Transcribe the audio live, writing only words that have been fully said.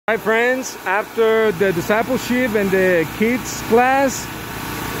Hi friends, after the discipleship and the kids class,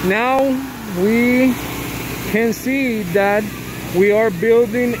 now we can see that we are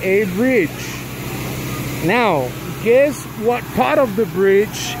building a bridge. Now, guess what part of the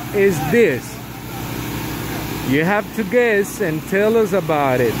bridge is this? You have to guess and tell us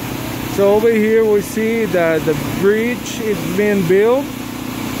about it. So over here we see that the bridge is being built.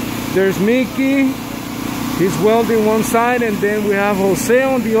 There's Mickey. He's welding one side, and then we have Jose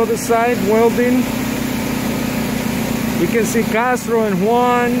on the other side welding. We can see Castro and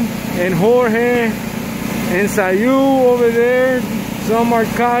Juan and Jorge and Saul over there. Some are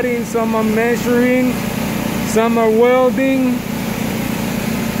cutting, some are measuring, some are welding.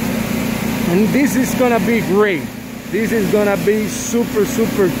 And this is gonna be great. This is gonna be super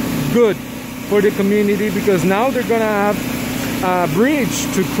good for the community, because now they're gonna have a bridge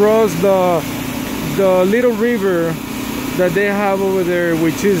to cross the little river that they have over there,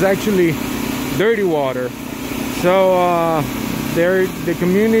 which is actually dirty water. So the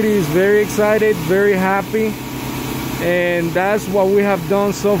community is very excited, very happy, and that's what we have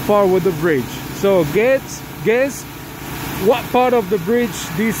done so far with the bridge. So guess what part of the bridge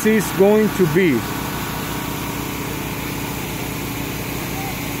this is going to be.